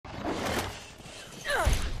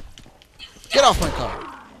Get off my car!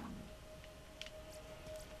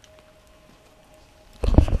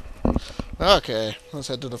 Okay, let's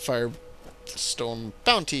head to the Firestone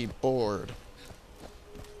Bounty Board.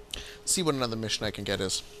 See what another mission I can get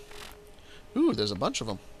is. Ooh, there's a bunch of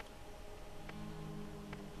them.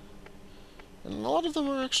 And a lot of them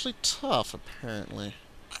are actually tough, apparently.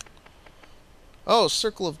 Oh,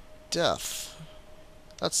 Circle of Death.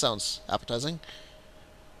 That sounds appetizing.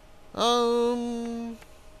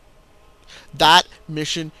 That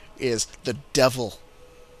mission is the devil.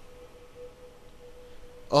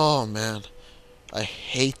 Oh, man. I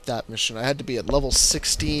hate that mission. I had to be at level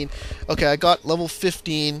 16. Okay, I got level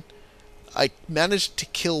 15. I managed to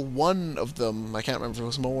kill one of them. I can't remember if it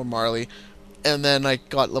was Mo or Marley. And then I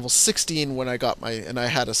got level 16 when I got my... And I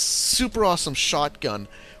had a super awesome shotgun,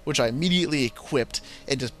 which I immediately equipped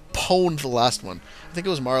and just pwned the last one. I think it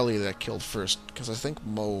was Marley that I killed first, because I think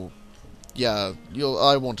Mo... Yeah,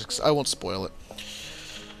 I won't spoil it.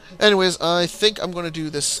 Anyways, I think I'm going to do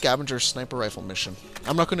this Scavenger sniper rifle mission.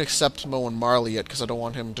 I'm not going to accept Mo and Marley yet because I don't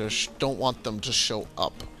want them to show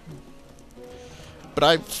up.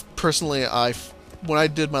 But when I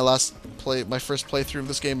did my first playthrough of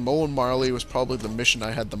this game, Mo and Marley was probably the mission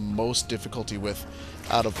I had the most difficulty with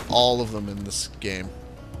out of all of them in this game.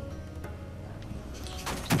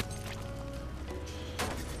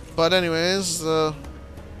 But anyways, the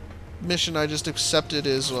mission I just accepted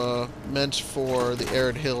is meant for the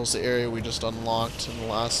Arid Hills, the area we just unlocked in the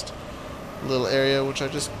last little area, which I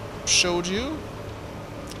just showed you.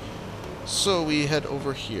 So we head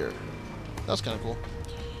over here. That's kind of cool.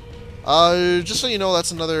 Just so you know,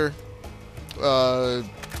 that's another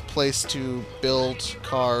place to build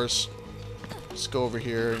cars. Just go over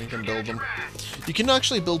here and you can build them. You can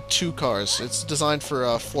actually build 2 cars. It's designed for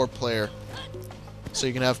a 4-player. So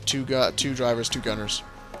you can have 2 drivers, 2 gunners.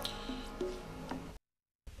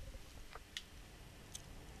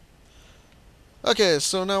 Okay,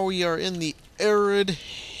 so now we are in the Arid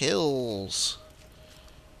Hills.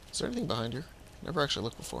 Is there anything behind here? Never actually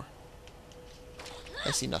looked before. I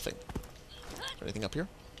see nothing. Is there anything up here?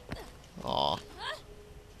 Aw.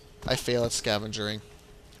 I fail at scavengering.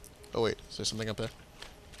 Oh wait, is there something up there?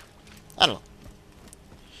 I don't know.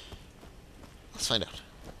 Let's find out.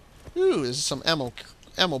 Ooh, there's some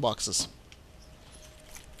ammo boxes.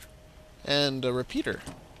 And a repeater,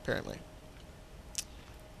 apparently.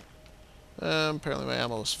 Apparently my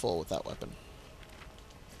ammo is full with that weapon.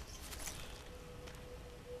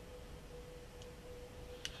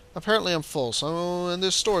 Apparently I'm full, and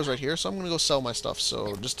there's stores right here, so I'm gonna go sell my stuff,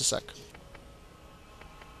 so just a sec.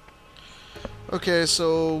 Okay,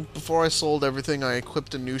 so before I sold everything, I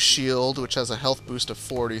equipped a new shield, which has a health boost of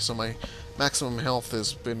 40, so my maximum health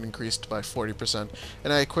has been increased by 40%.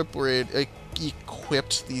 And I equipped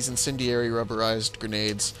these incendiary rubberized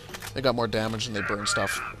grenades. They got more damage and they burn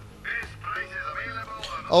stuff.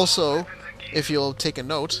 Also, if you'll take a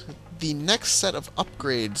note, the next set of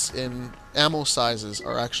upgrades in ammo sizes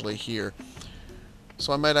are actually here.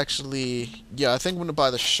 So I might actually... Yeah, I think I'm going to buy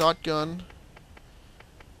the shotgun,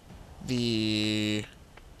 the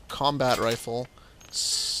combat rifle,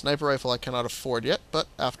 sniper rifle I cannot afford yet, but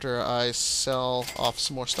after I sell off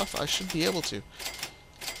some more stuff, I should be able to.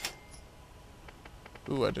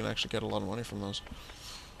 Ooh, I didn't actually get a lot of money from those.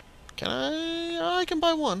 Can I? I can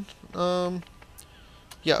buy one.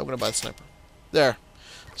 Yeah, I'm going to buy the sniper. There.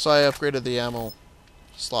 So I upgraded the ammo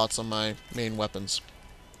slots on my main weapons.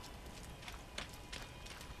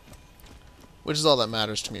 Which is all that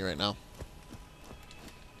matters to me right now.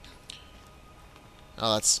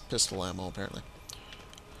 Oh, that's pistol ammo, apparently.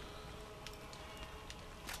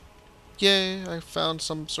 Yay, I found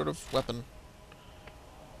some sort of weapon.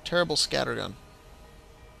 Terrible scattergun.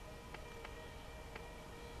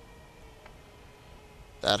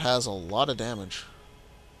 That has a lot of damage.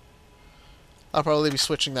 I'll probably be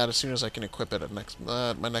switching that as soon as I can equip it at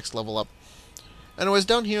my next level up. Anyways,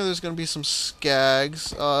 down here there's going to be some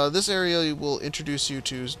Skags. This area will introduce you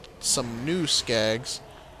to some new Skags.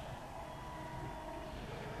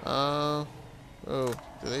 Oh, do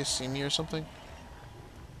they see me or something?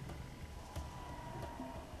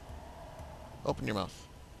 Open your mouth.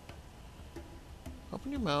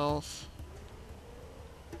 Open your mouth.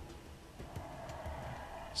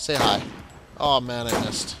 Say hi. Oh man, I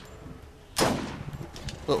missed.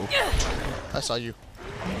 Uh-oh. I saw you.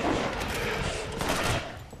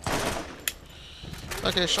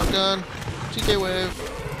 Okay, shotgun. TK wave.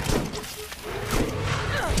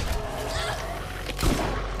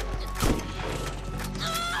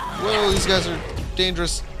 Whoa, these guys are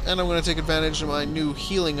dangerous. And I'm going to take advantage of my new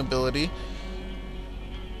healing ability.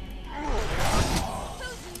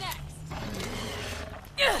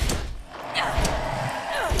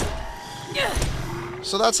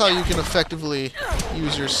 So that's how you can effectively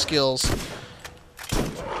use your skills.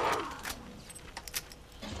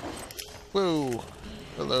 Whoa.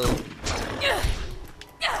 Hello.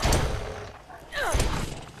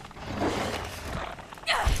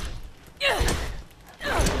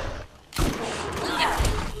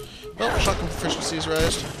 Oh, shotgun proficiency is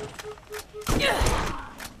raised.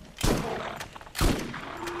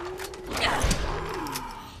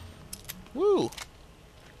 Woo!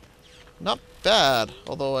 Not bad,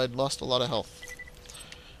 although I'd lost a lot of health.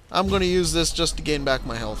 I'm going to use this just to gain back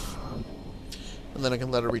my health. And then I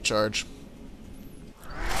can let it recharge.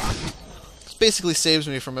 This basically saves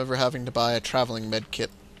me from ever having to buy a traveling med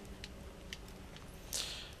kit.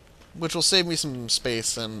 Which will save me some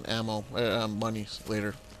space and ammo, money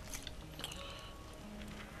later.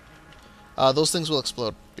 Those things will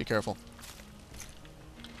explode. Be careful.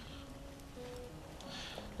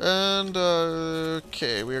 And,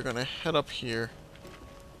 okay, we are going to head up here.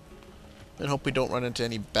 And hope we don't run into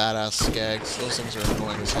any badass skags. Those things are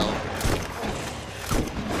annoying as hell.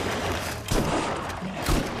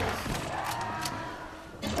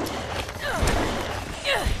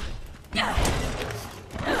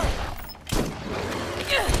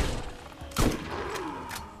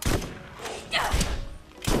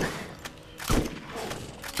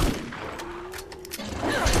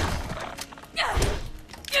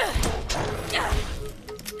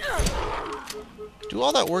 Do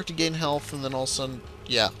all that work to gain health, and then all of a sudden,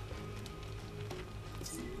 yeah.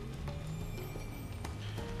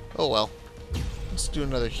 Oh well. Let's do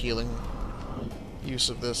another healing use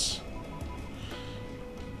of this.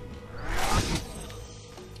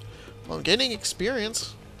 Well, I'm gaining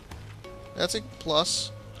experience. That's a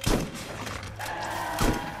plus.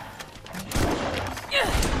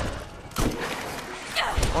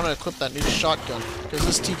 I want to equip that new shotgun, because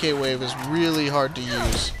this TK wave is really hard to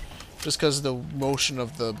use. Just because of the motion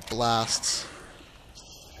of the blasts.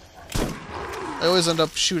 I always end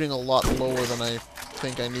up shooting a lot lower than I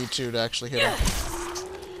think I need to actually hit him.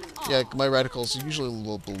 Yeah, my reticle's usually a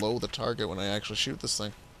little below the target when I actually shoot this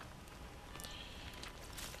thing.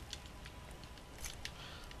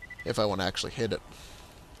 If I want to actually hit it.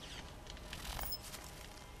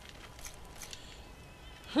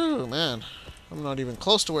 Whew, man. I'm not even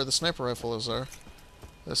close to where the sniper rifles are.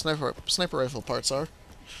 The sniper rifle parts are.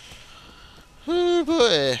 Oh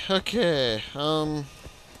boy, okay, oh.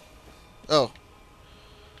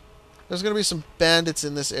 There's gonna be some bandits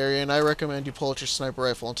in this area, and I recommend you pull out your sniper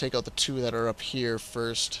rifle and take out the two that are up here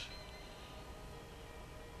first.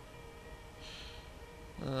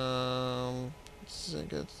 Yeah.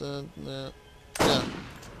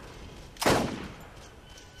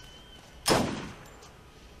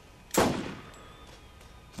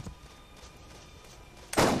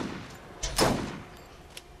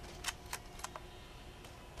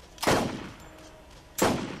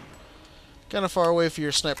 Kind of far away for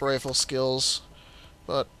your sniper rifle skills,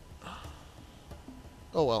 but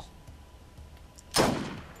oh well.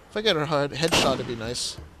 If I get a headshot, it'd be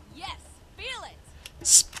nice. Yes, feel it.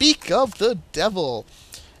 Speak of the devil.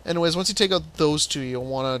 Anyways, once you take out those two, you'll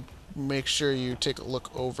want to make sure you take a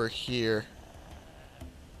look over here,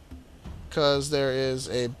 because there is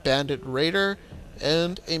a bandit raider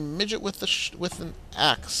and a midget with an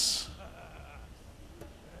axe.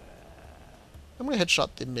 I'm gonna headshot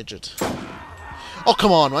the midget. Oh,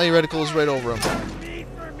 come on, my reticle is right over him.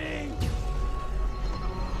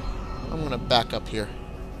 I'm gonna back up here.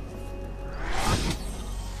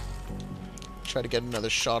 Try to get another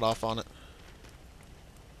shot off on it.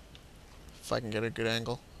 If I can get a good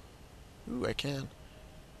angle. Ooh, I can.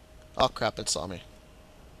 Oh crap, it saw me.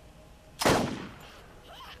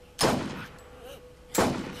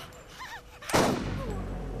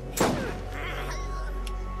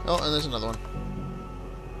 Oh, and there's another one.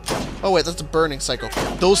 Oh wait, that's a burning cycle.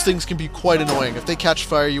 Those things can be quite annoying. If they catch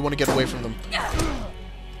fire, you want to get away from them.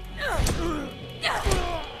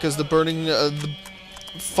 Because the burning... the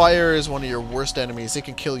fire is one of your worst enemies. They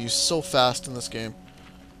can kill you so fast in this game.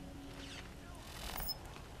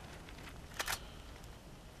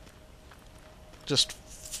 Just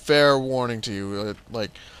fair warning to you. Like,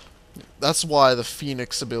 that's why the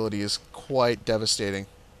Phoenix ability is quite devastating.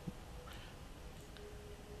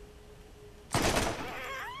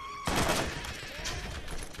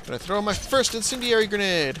 I'm gonna throw my first incendiary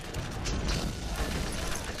grenade.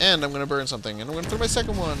 And I'm gonna burn something. And I'm gonna throw my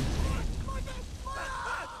second one.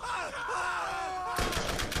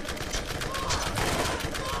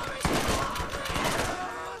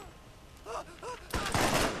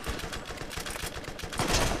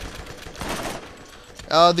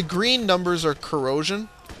 The green numbers are corrosion.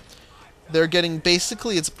 They're getting...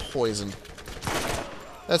 basically, it's poison.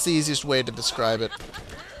 That's the easiest way to describe it.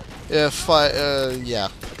 If I, yeah.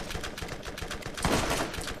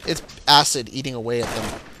 It's acid eating away at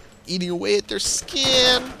them. Eating away at their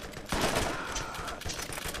skin.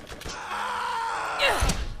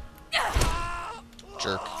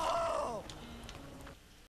 Jerk.